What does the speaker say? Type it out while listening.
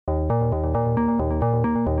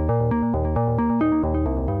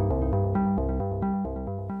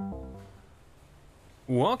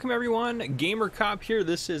welcome everyone. Gamer Cop here.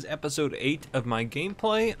 This is episode 8 of my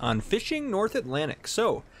gameplay on Fishing North Atlantic.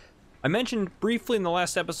 So, I mentioned briefly in the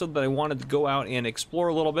last episode that I wanted to go out and explore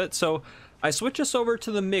a little bit, so I switched us over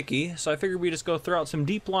to the Mickey, so I figured we just go throw out some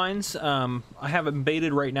deep lines. I have it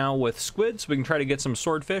baited right now with squid, so we can try to get some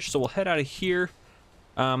swordfish, so we'll head out of here.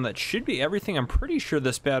 That should be everything. I'm pretty sure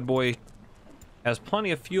this bad boy has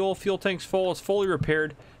plenty of fuel. Fuel tank's full. It's fully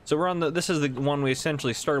repaired. So we're on the, this is the one we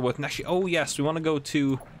essentially started with. And actually, oh yes, we want to go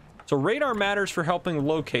to, so radar matters for helping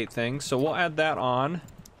locate things. So we'll add that on.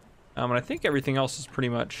 And I think everything else is pretty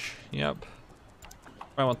much, yep.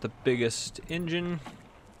 I want the biggest engine.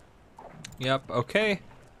 Yep, okay.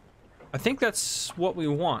 I think that's what we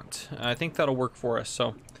want. I think that'll work for us.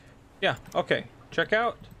 So yeah, okay. Check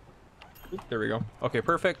out. Oop, there we go. Okay,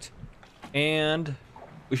 perfect. And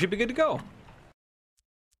we should be good to go.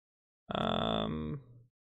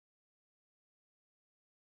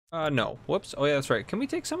 No. Whoops. Oh yeah, that's right. Can we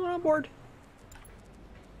take someone on board?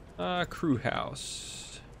 Crew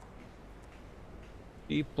house.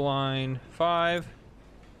 Deep line 5.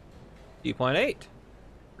 Deep line 8.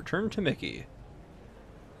 Return to Mickey.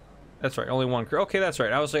 That's right. Only one crew. Okay, that's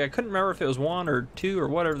right. I was like, I couldn't remember if it was 1 or 2 or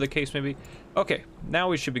whatever the case may be. Okay, now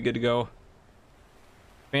we should be good to go.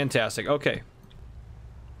 Fantastic. Okay.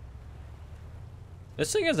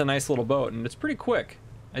 This thing has a nice little boat, and it's pretty quick.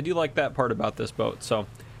 I do like that part about this boat. So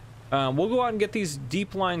we'll go out and get these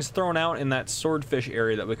deep lines thrown out in that swordfish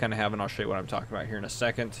area that we kind of have, and I'll show you what I'm talking about here in a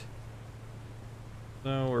second.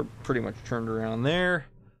 So we're pretty much turned around there.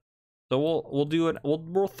 So we'll do it.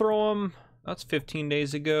 We'll throw them. That's 15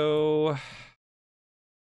 days ago.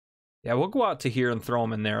 Yeah, we'll go out to here and throw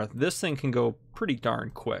them in there. This thing can go pretty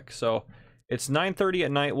darn quick. So it's 9:30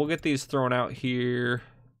 at night. We'll get these thrown out here.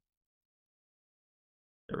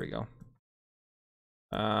 There we go.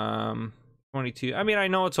 22. I mean, I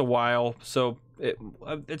know it's a while, so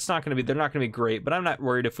it's not going to be, they're not going to be great, but I'm not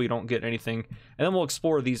worried if we don't get anything. And then we'll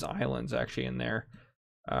explore these islands actually in there.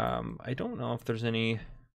 I don't know if there's any,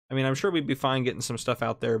 I mean, I'm sure we'd be fine getting some stuff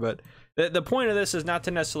out there, but the point of this is not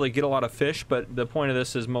to necessarily get a lot of fish, but the point of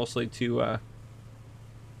this is mostly to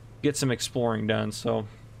get some exploring done. So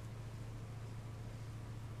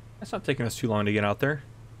that's not taking us too long to get out there.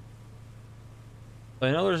 I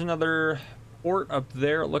know there's another port up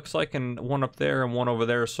there, it looks like, and one up there and one over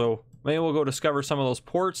there, so maybe we'll go discover some of those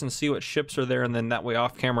ports and see what ships are there, and then that way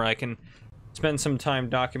off camera I can spend some time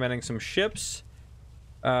documenting some ships.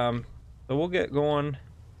 So we'll get going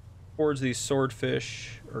towards these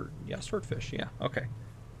swordfish, or yeah, swordfish, yeah, okay.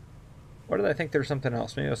 What did I think? There's something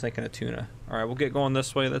else. Maybe I was thinking of tuna. Alright, we'll get going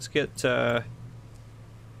this way. Let's get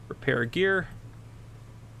repair gear.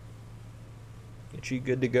 Get you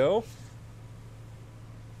good to go.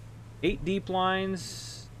 8 deep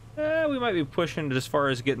lines. We might be pushing as far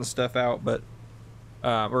as getting stuff out, but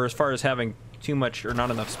or as far as having too much or not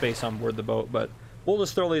enough space on board the boat. But we'll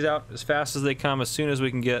just throw these out as fast as they come. As soon as we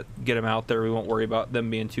can get them out there, we won't worry about them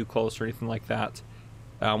being too close or anything like that.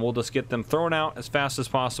 We'll just get them thrown out as fast as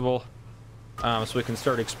possible, so we can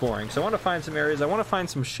start exploring. So I want to find some areas. I want to find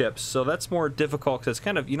some ships. So that's more difficult because it's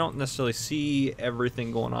kind of, you don't necessarily see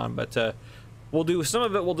everything going on, but we'll do some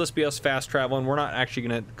of it. Will just be us fast traveling. We're not actually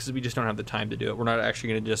gonna, because we just don't have the time to do it. We're not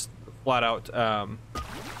actually gonna just flat out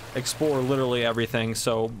explore literally everything.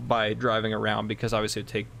 So by driving around, because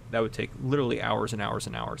obviously that would take literally hours and hours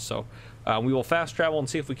and hours. So we will fast travel and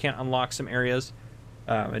see if we can't unlock some areas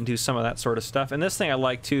and do some of that sort of stuff. And this thing I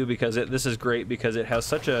like too, because this is great because it has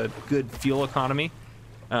such a good fuel economy.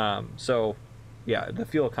 So yeah, the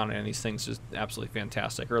fuel economy on these things is absolutely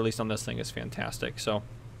fantastic, or at least on this thing is fantastic. So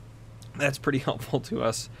that's pretty helpful to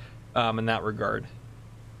us in that regard.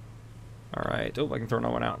 All right. Oh, I can throw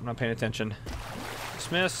another one out. I'm not paying attention.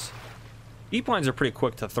 Dismiss. Deep lines are pretty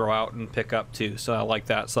quick to throw out and pick up too, so I like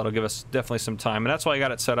that. So that'll give us definitely some time, and that's why I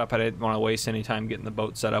got it set up. I didn't want to waste any time getting the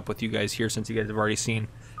boat set up with you guys here, since you guys have already seen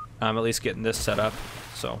at least getting this set up.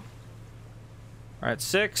 So, all right,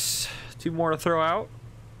 6. 2 more to throw out,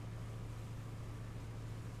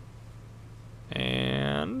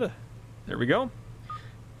 and there we go.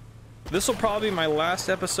 This will probably be my last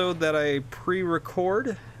episode that I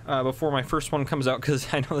pre-record before my first one comes out,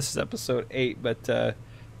 because I know this is episode 8, but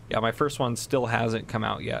yeah, my first one still hasn't come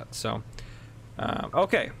out yet. So,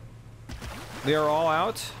 okay. They are all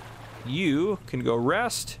out. You can go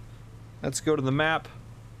rest. Let's go to the map.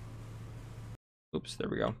 Oops, there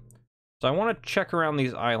we go. So I want to check around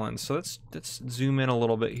these islands. So let's zoom in a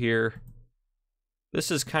little bit here.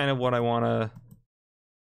 This is kind of what I want to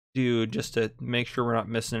do, just to make sure we're not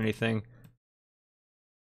missing anything.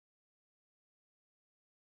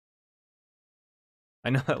 I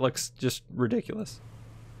know that looks just ridiculous.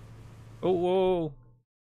 Oh, whoa.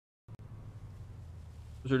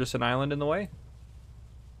 Was there just an island in the way?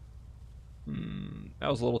 That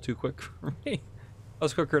was a little too quick for me. That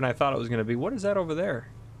was quicker than I thought it was going to be. What is that over there?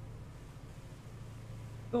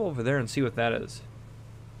 Go over there and see what that is.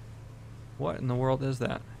 What in the world is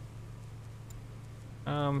that?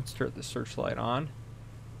 Let's turn the searchlight on.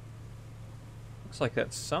 Looks like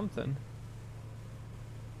that's something.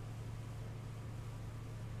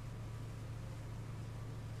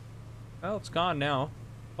 Oh, it's gone now.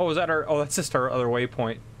 Oh, is that our... Oh, that's just our other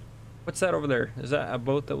waypoint. What's that over there? Is that a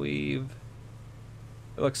boat that we've...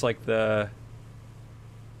 It looks like the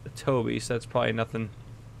Toby, so that's probably nothing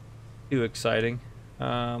too exciting.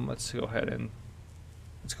 Let's go ahead and...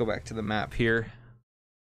 Let's go back to the map here.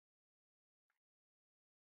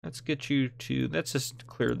 Let's get you to... Let's just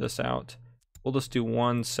clear this out. We'll just do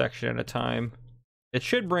one section at a time. It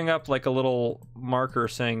should bring up like a little marker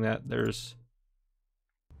saying that there's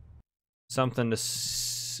something to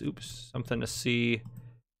something to see,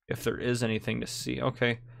 if there is anything to see.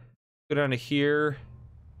 Okay, go down to here.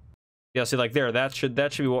 Yeah, see, like there, that should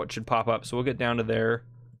be what should pop up. So we'll get down to there,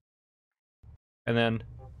 and then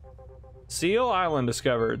Seal Island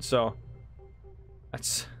discovered. So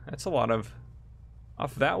that's a lot of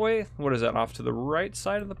off that way. What is that, off to the right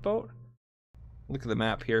side of the boat? Look at the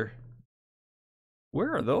map here.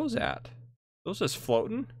 Where are those at? Those just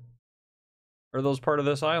floating? Or are those part of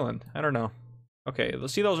this island? I don't know. Okay,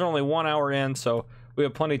 let's see, those are only 1 hour in, so we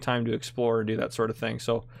have plenty of time to explore and do that sort of thing.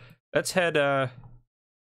 So let's head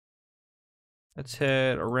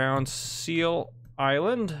around Seal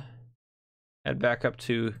Island. Head back up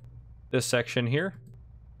to this section here.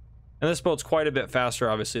 And this boat's quite a bit faster,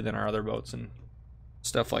 obviously, than our other boats and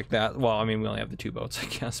stuff like that. Well, I mean, we only have the 2 boats, I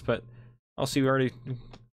guess, but I'll see, we already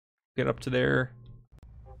get up to there.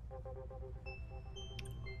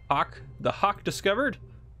 Hawk, the Hawk discovered.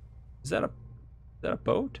 Is that a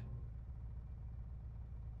boat?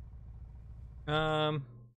 Sure.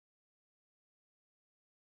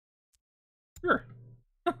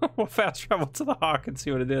 We'll fast travel to the Hawk and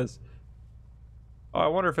see what it is. Oh, I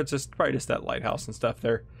wonder if it's just probably just that lighthouse and stuff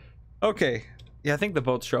there. Okay. Yeah, I think the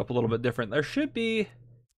boats show up a little bit different. There should be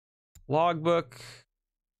logbook,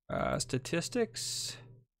 statistics.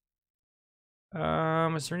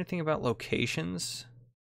 Is there anything about locations?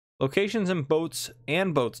 Locations and boats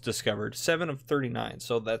discovered. 7 of 39.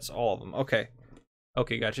 So that's all of them. Okay.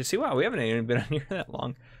 Okay, gotcha. See, wow, we haven't even been on here that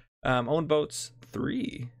long. Owned boats,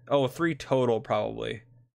 3. Oh, 3 total probably.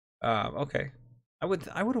 Okay. I would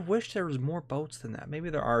have wished there was more boats than that.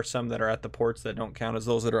 Maybe there are some that are at the ports that don't count as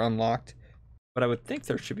those that are unlocked. But I would think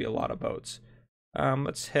there should be a lot of boats.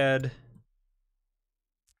 Let's head.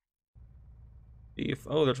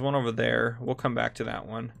 Oh, there's one over there. We'll come back to that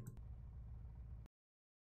one.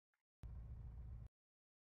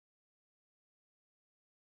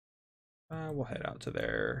 We'll head out to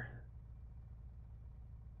there.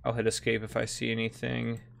 I'll hit escape if I see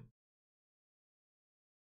anything.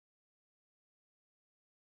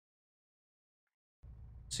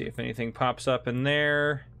 See if anything pops up in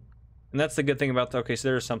there. And that's the good thing about the... Okay, so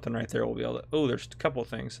there's something right there. We'll be able to... Oh, there's a couple of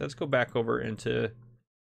things. Let's go back over into...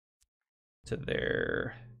 to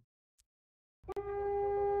there.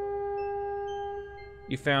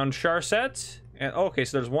 You found Charset. And okay,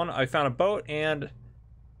 so there's one... I found a boat and...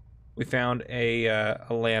 we found a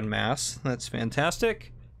land mass. That's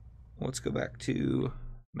fantastic. Let's go back to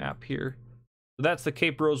map here. So that's the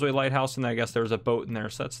Cape Roseway Lighthouse, and I guess there's a boat in there,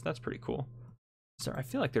 so that's pretty cool. So I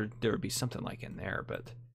feel like there would be something like in there,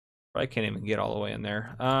 but I can't even get all the way in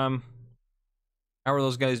there. How are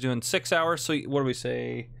those guys doing? 6 hours. So what do we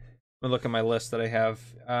say? I'm gonna look at my list that I have.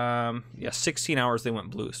 Yeah, 16 hours they went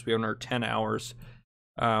blue. So we have another 10 hours,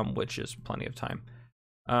 which is plenty of time.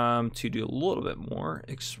 To do a little bit more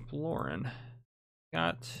exploring.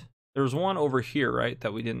 There was one over here, right,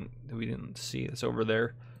 that we didn't see. It's over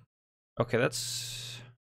there. Okay, let's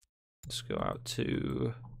go out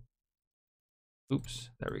to... Oops,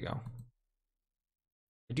 there we go.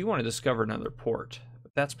 I do want to discover another port,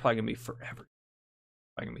 but that's probably gonna be forever.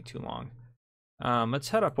 Probably gonna be too long. Let's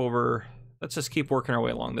head up over. Let's just keep working our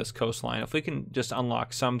way along this coastline. If we can just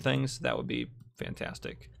unlock some things, that would be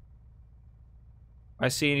fantastic. If I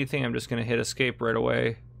see anything, I'm just gonna hit escape right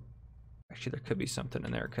away. Actually, there could be something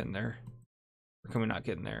in there, couldn't there? Or can we not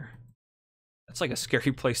get in there? That's like a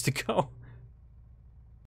scary place to go.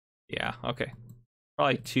 Yeah, okay.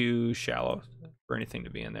 Probably too shallow for anything to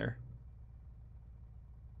be in there.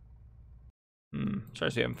 Sorry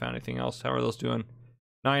if we haven't found anything else. How are those doing?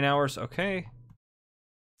 9 hours, okay.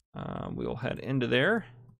 We will head into there.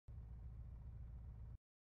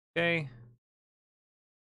 Okay.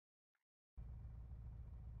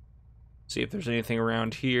 See if there's anything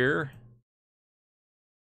around here.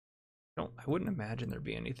 I wouldn't imagine there'd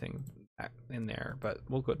be anything in there, but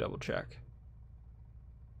we'll go double check.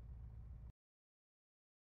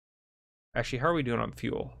 Actually, how are we doing on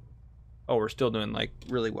fuel? Oh, we're still doing like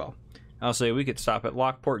really well. I'll say we could stop at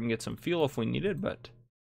Lockport and get some fuel if we needed, but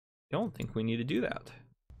I don't think we need to do that.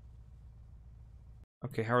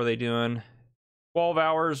 Okay, how are they doing? 12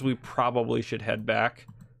 hours. We probably should head back.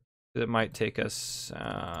 It might take us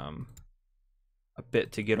a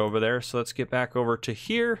bit to get over there. So let's get back over to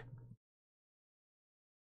here.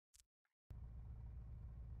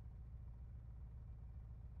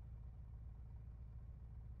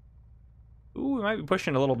 Ooh, we might be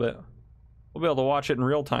pushing a little bit. We'll be able to watch it in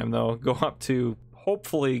real time, though. Go up to,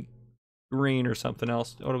 hopefully, green or something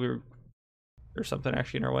else. Oh, there's something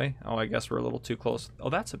actually in our way? Oh, I guess we're a little too close. Oh,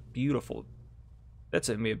 that's gonna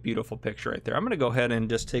be a beautiful picture right there. I'm going to go ahead and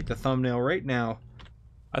just take the thumbnail right now.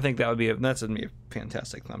 I think that's going to be a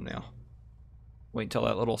fantastic thumbnail. Wait until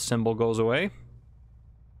that little symbol goes away.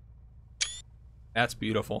 That's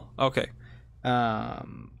beautiful. Okay.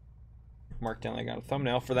 Mark down I got a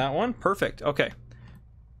thumbnail for that one. Perfect. Okay.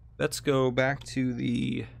 Let's go back to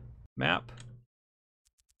the map.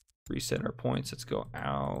 Reset our points. Let's go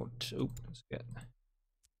out. Oh, let's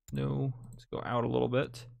go out a little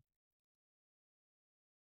bit.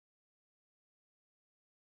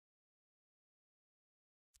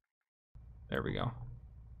 There we go.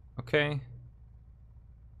 Okay.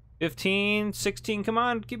 15, 16, come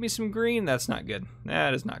on, give me some green. That's not good.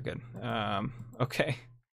 That is not good. Okay.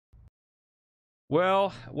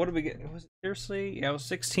 Well, what did we get? Was it seriously? Yeah, it was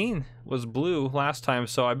 16. Was blue last time,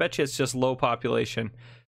 so I bet you it's just low population.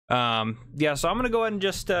 Yeah, so I'm gonna go ahead and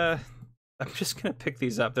just I'm just gonna pick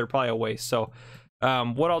these up. They're probably a waste. So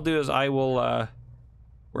what I'll do is I will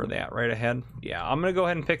where are they at? Right ahead? Yeah, I'm gonna go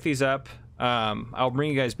ahead and pick these up. I'll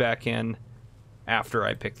bring you guys back in after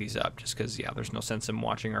I pick these up, just because, yeah, there's no sense in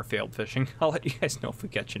watching our failed fishing. I'll let you guys know if we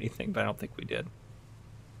catch anything, but I don't think we did.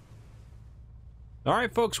 All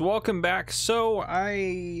right, folks, welcome back. So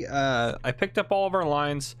I picked up all of our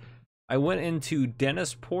lines. I went into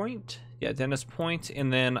Dennis Point. Yeah, Dennis Point,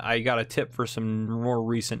 and then I got a tip for some more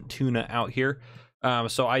recent tuna out here.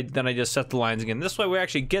 So I just set the lines again. This way we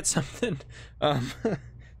actually get something. I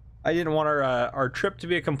didn't want our trip to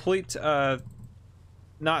be a complete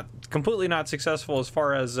not successful as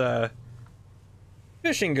far as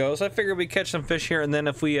fishing goes. I figured we'd catch some fish here, and then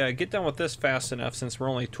if we get done with this fast enough, since we're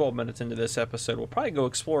only 12 minutes into this episode, we'll probably go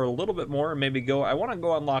explore a little bit more, and maybe I want to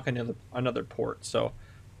go unlock another port, so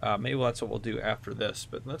maybe that's what we'll do after this.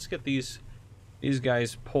 But let's get these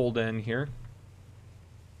guys pulled in here.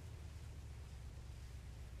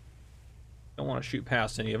 Don't want to shoot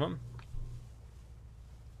past any of them.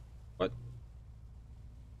 What?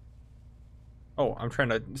 Oh, I'm trying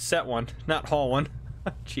to set one, not haul one.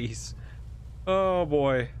 Jeez. Oh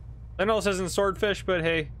boy. I know this isn't swordfish, but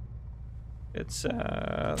hey, it's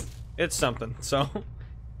something. So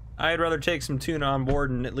I'd rather take some tuna on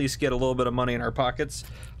board and at least get a little bit of money in our pockets.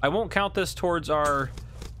 I won't count this towards our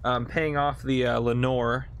paying off the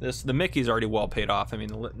Lenore. The Mickey's already well paid off. I mean,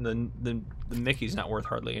 the Mickey's not worth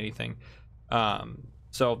hardly anything.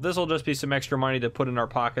 So this will just be some extra money to put in our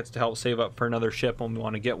pockets to help save up for another ship when we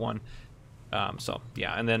want to get one. So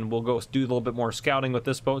yeah, and then we'll go do a little bit more scouting with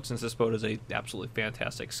this boat, since this boat is a absolutely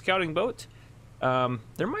fantastic scouting boat.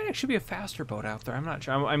 There might actually be a faster boat out there. I'm not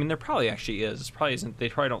sure. I mean, there probably actually is. It probably isn't. They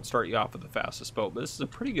probably don't start you off with the fastest boat, but this is a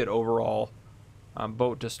pretty good overall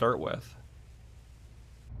boat to start with.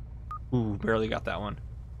 Ooh, barely got that one.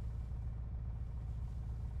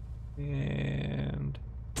 And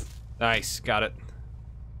nice, got it.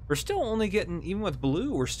 We're still only getting, even with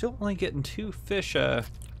blue, we're still only getting 2 fish a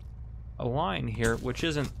line here, which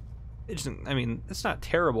isn't, I mean, it's not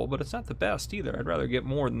terrible, but it's not the best either. I'd rather get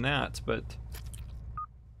more than that, but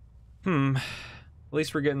at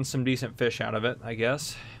least we're getting some decent fish out of it, I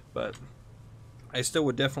guess. But I still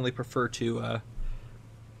would definitely prefer to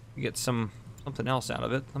get something else out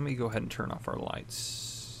of it. Let me go ahead and turn off our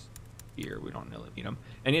lights here. We don't really need them.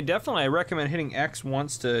 And yeah, definitely I recommend hitting X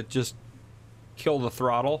once to just kill the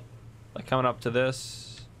throttle. Like coming up to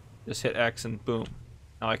this, just hit X and boom.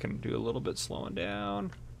 Now I can do a little bit slowing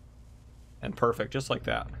down. And perfect, just like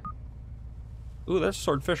that. Ooh, there's a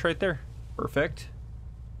swordfish right there. Perfect.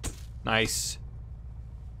 Nice.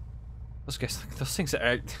 Those things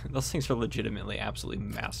are legitimately absolutely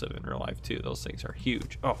massive in real life too. Those things are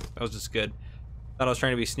huge. Oh, that was just good. Thought I was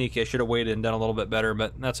trying to be sneaky. I should have waited and done a little bit better,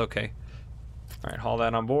 but that's okay. All right, haul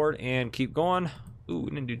that on board and keep going. Ooh,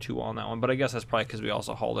 we didn't do too well on that one, but I guess that's probably because we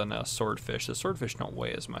also hauled in a swordfish. The swordfish don't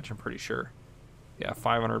weigh as much, I'm pretty sure. Yeah,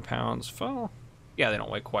 500 pounds. Well, yeah, they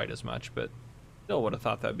don't weigh quite as much, but Still would have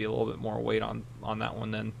thought that'd be a little bit more weight on that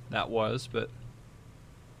one than that was, but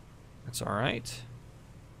that's all right.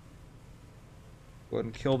 Go ahead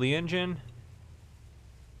and kill the engine.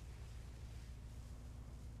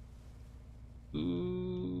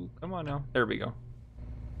 Ooh, come on now. There we go.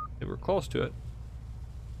 We were close to it.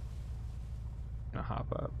 Gonna hop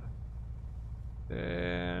up.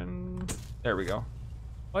 And there we go.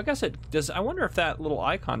 Well, I guess it does. I wonder if that little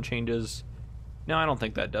icon changes. No, I don't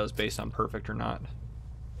think that does based on perfect or not.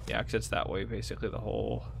 Yeah, because it's that way basically the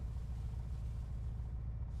whole...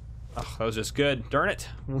 Oh, that was just good. Darn it.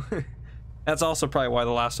 That's also probably why the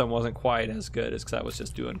last one wasn't quite as good, is because I was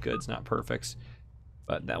just doing goods, not perfects.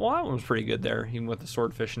 But that one was pretty good there, even with the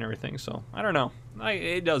swordfish and everything. So I don't know.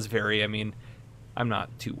 It does vary. I mean, I'm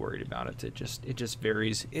not too worried about it. It just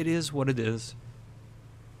varies. It is what it is.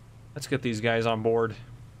 Let's get these guys on board.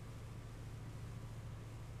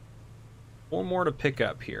 One more to pick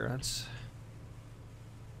up here.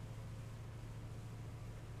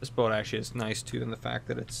 This boat actually is nice too, in the fact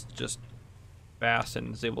that it's just fast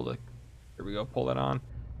and is able to, here we go, pull that on,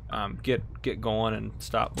 get going and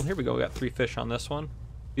stop. Well, here we go. We got 3 fish on this one.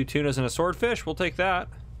 2 tunas and a swordfish. We'll take that.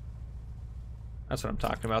 That's what I'm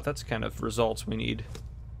talking about. That's the kind of results we need.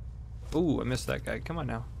 Ooh, I missed that guy. Come on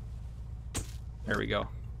now. There we go.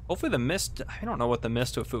 Hopefully the mist, I don't know what the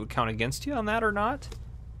mist, if it would count against you on that or not.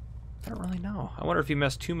 I don't really know. I wonder if you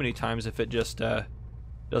miss too many times, if it just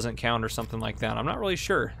doesn't count or something like that. I'm not really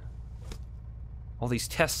sure. All these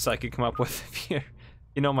tests I could come up with. If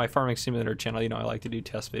you know my Farming Simulator channel, you know I like to do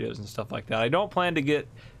test videos and stuff like that. I don't plan to get...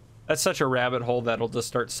 That's such a rabbit hole that'll just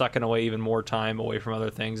start sucking away even more time away from other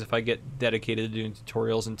things if I get dedicated to doing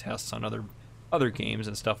tutorials and tests on other games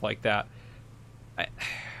and stuff like that.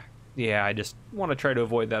 Yeah, I just want to try to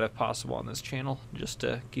avoid that if possible on this channel, just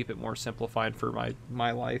to keep it more simplified for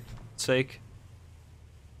my life's sake.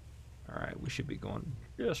 Alright, we should be going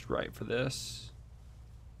just right for this.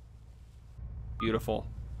 Beautiful.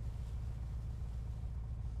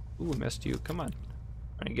 Ooh, missed you. Come on.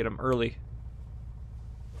 Trying to get him early.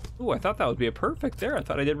 Ooh, I thought that would be a perfect there. I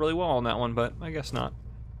thought I did really well on that one, but I guess not.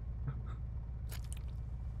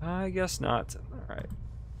 I guess not. Alright.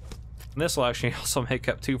 And this will actually also make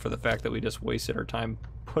up too for the fact that we just wasted our time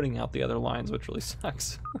putting out the other lines, which really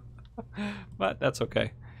sucks. But that's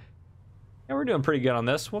okay. Yeah, we're doing pretty good on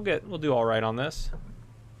this. We'll do all right on this.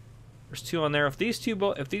 There's 2 on there. If these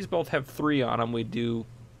both have 3 on them, we'd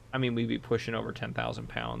be pushing over 10,000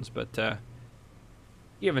 pounds. But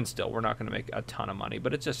even still, we're not going to make a ton of money.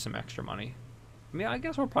 But it's just some extra money. I mean, I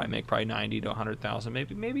guess we'll probably make 90 to 100,000,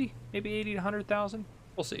 maybe 80 to 100,000.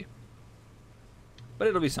 We'll see. But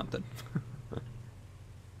it'll be something.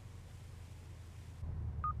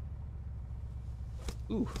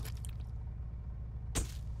 Ooh.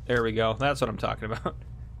 There we go. That's what I'm talking about.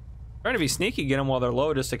 Trying to be sneaky, get them while they're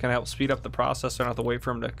low, just to kind of help speed up the process. So I don't have to wait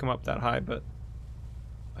for them to come up that high, but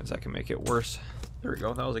sometimes that can make it worse. There we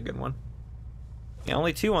go. That was a good one. Yeah,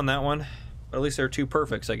 only 2 on that one. But at least there are 2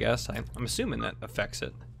 perfects, I guess. I'm assuming that affects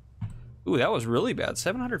it. Ooh, that was really bad.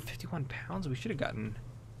 751 pounds. We should have gotten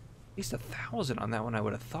at least 1,000 on that one, I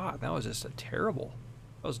would have thought. That was just a terrible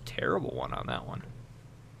one on that one.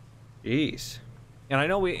 Jeez. And I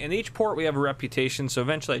know in each port we have a reputation, so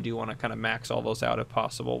eventually I do want to kind of max all those out if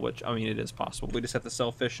possible, which, I mean, it is possible. We just have to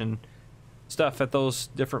sell fish and stuff at those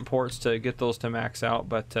different ports to get those to max out,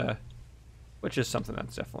 but, which is something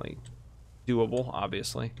that's definitely doable,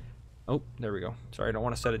 obviously. Oh, there we go. Sorry, I don't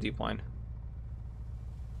want to set a deep line.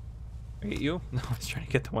 Can I get you? No, I was trying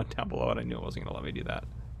to get the one down below it. I knew it wasn't going to let me do that.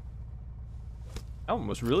 That one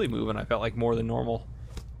was really moving. I felt like more than normal,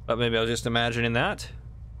 but maybe I was just imagining that.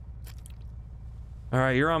 All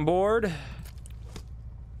right, you're on board.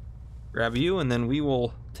 Grab you, and then we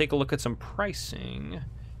will take a look at some pricing.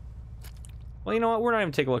 Well, you know what? We're not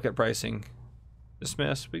even taking a look at pricing.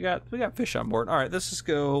 Dismiss. We got fish on board. All right, let's just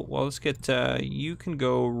go. Well, let's get. You can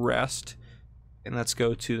go rest, and let's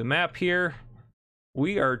go to the map here.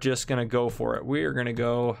 We are just gonna go for it. We are gonna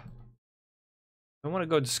go. I want to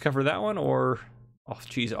go discover that one, or oh,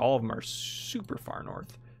 geez, all of them are super far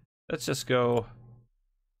north. Let's just go.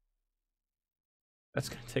 That's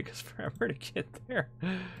gonna take us forever to get there.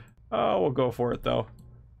 Oh, we'll go for it though.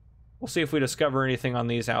 We'll see if we discover anything on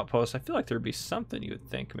these outposts. I feel like there'd be something, you would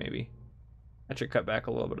think, maybe. That should cut back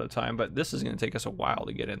a little bit of time, but this is gonna take us a while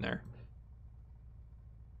to get in there.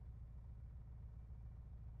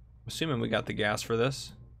 Assuming we got the gas for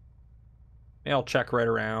this. Maybe I'll check right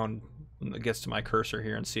around when it gets to my cursor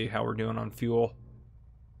here and see how we're doing on fuel.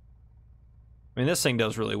 I mean, this thing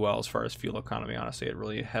does really well as far as fuel economy, honestly. It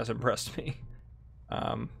really has impressed me.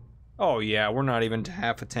 Oh yeah, we're not even to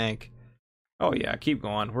half a tank. Oh yeah, keep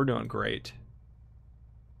going. We're doing great.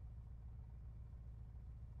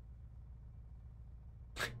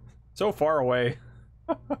 so far away.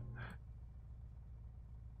 I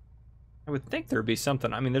would think there'd be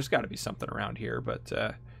something. I mean, there's got to be something around here, but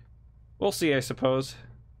we'll see, I suppose.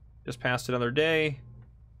 Just passed another day.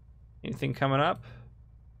 Anything coming up?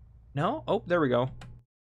 No? Oh, there we go.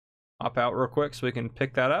 Hop out real quick so we can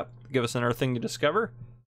pick that up. Give us another thing to discover.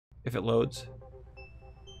 If it loads.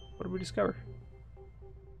 What did we discover?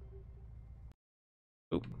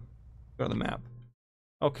 Oop. Go to the map.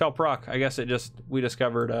 Oh, Kelp Rock. I guess we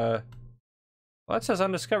discovered, well, that says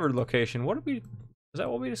undiscovered location. What did we, is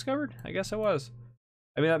that what we discovered? I guess it was.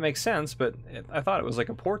 I mean, that makes sense, but I thought it was like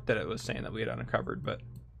a port that it was saying that we had uncovered, but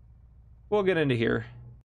we'll get into here.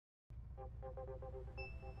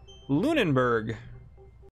 Lunenburg.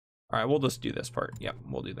 All right, we'll just do this part. Yep,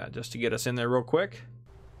 we'll do that just to get us in there real quick.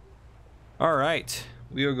 All right,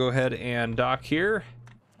 we will go ahead and dock here.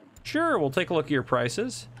 Sure, we'll take a look at your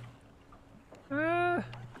prices.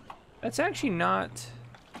 That's actually not.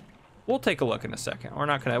 We'll take a look in a second. We're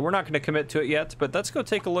not gonna commit to it yet, but let's go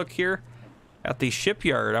take a look here at the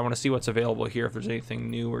shipyard. I want to see what's available here, if there's anything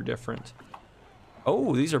new or different.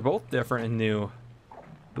 Oh, these are both different and new.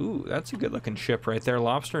 Ooh, that's a good looking ship right there.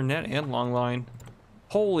 Lobster net and longline.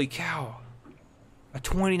 Holy cow. A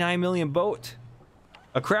 29 million boat.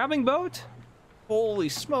 A crabbing boat? Holy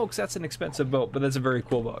smokes, that's an expensive boat, but that's a very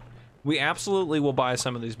cool boat. We absolutely will buy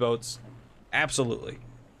some of these boats. Absolutely.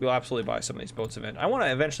 We'll absolutely buy some of these boats eventually. I want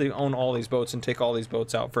to eventually own all these boats and take all these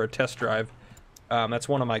boats out for a test drive. That's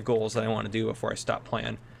one of my goals that I want to do before I stop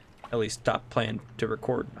playing. At least stop playing to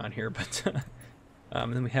record on here, but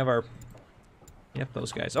and then we have our, yep,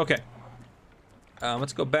 those guys. Okay.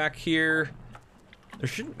 Let's go back here. There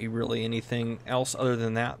shouldn't be really anything else other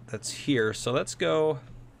than that that's here. So let's go.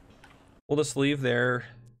 We'll just leave there.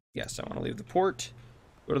 Yes, I want to leave the port.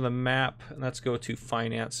 Go to the map, and let's go to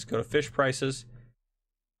finance. Go to fish prices.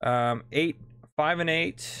 5 and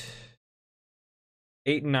 8.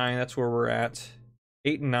 8 and 9, that's where we're at.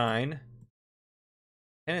 8 and 9.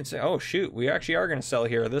 And it's, oh shoot, we actually are going to sell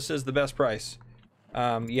here. This is the best price.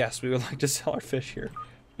 Yes, we would like to sell our fish here.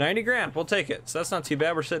 90 grand, we'll take it. So that's not too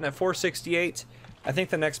bad. We're sitting at 468. I think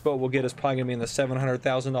the next boat we'll get is probably going to be in the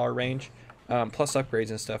 $700,000 range. Plus upgrades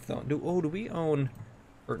and stuff though. Do we own,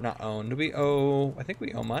 or not own, do we owe, I think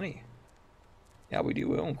we owe money. Yeah, we do.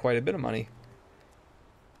 We own quite a bit of money.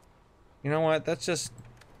 You know what? Let's just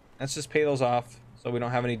pay those off so we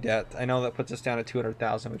don't have any debt. I know that puts us down at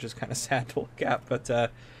 200,000, which is kind of sad to look at, but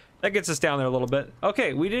that gets us down there a little bit.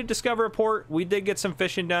 Okay, we did discover a port. We did get some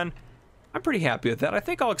fishing done. I'm pretty happy with that. I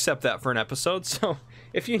think I'll accept that for an episode. So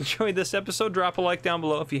if you enjoyed this episode, drop a like down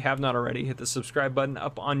below. If you have not already, hit the subscribe button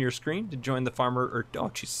up on your screen to join the Farmer, or oh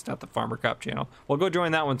jeez, it's not the Farmer Cop channel. Well, go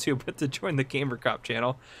join that one too, but to join the Gamer Cop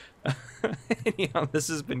channel. Anyhow, this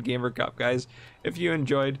has been Gamer Cop, guys. If you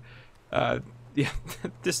enjoyed, yeah,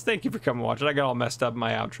 just thank you for coming watching. I got all messed up in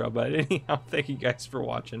my outro, but anyhow, thank you guys for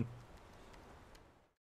watching.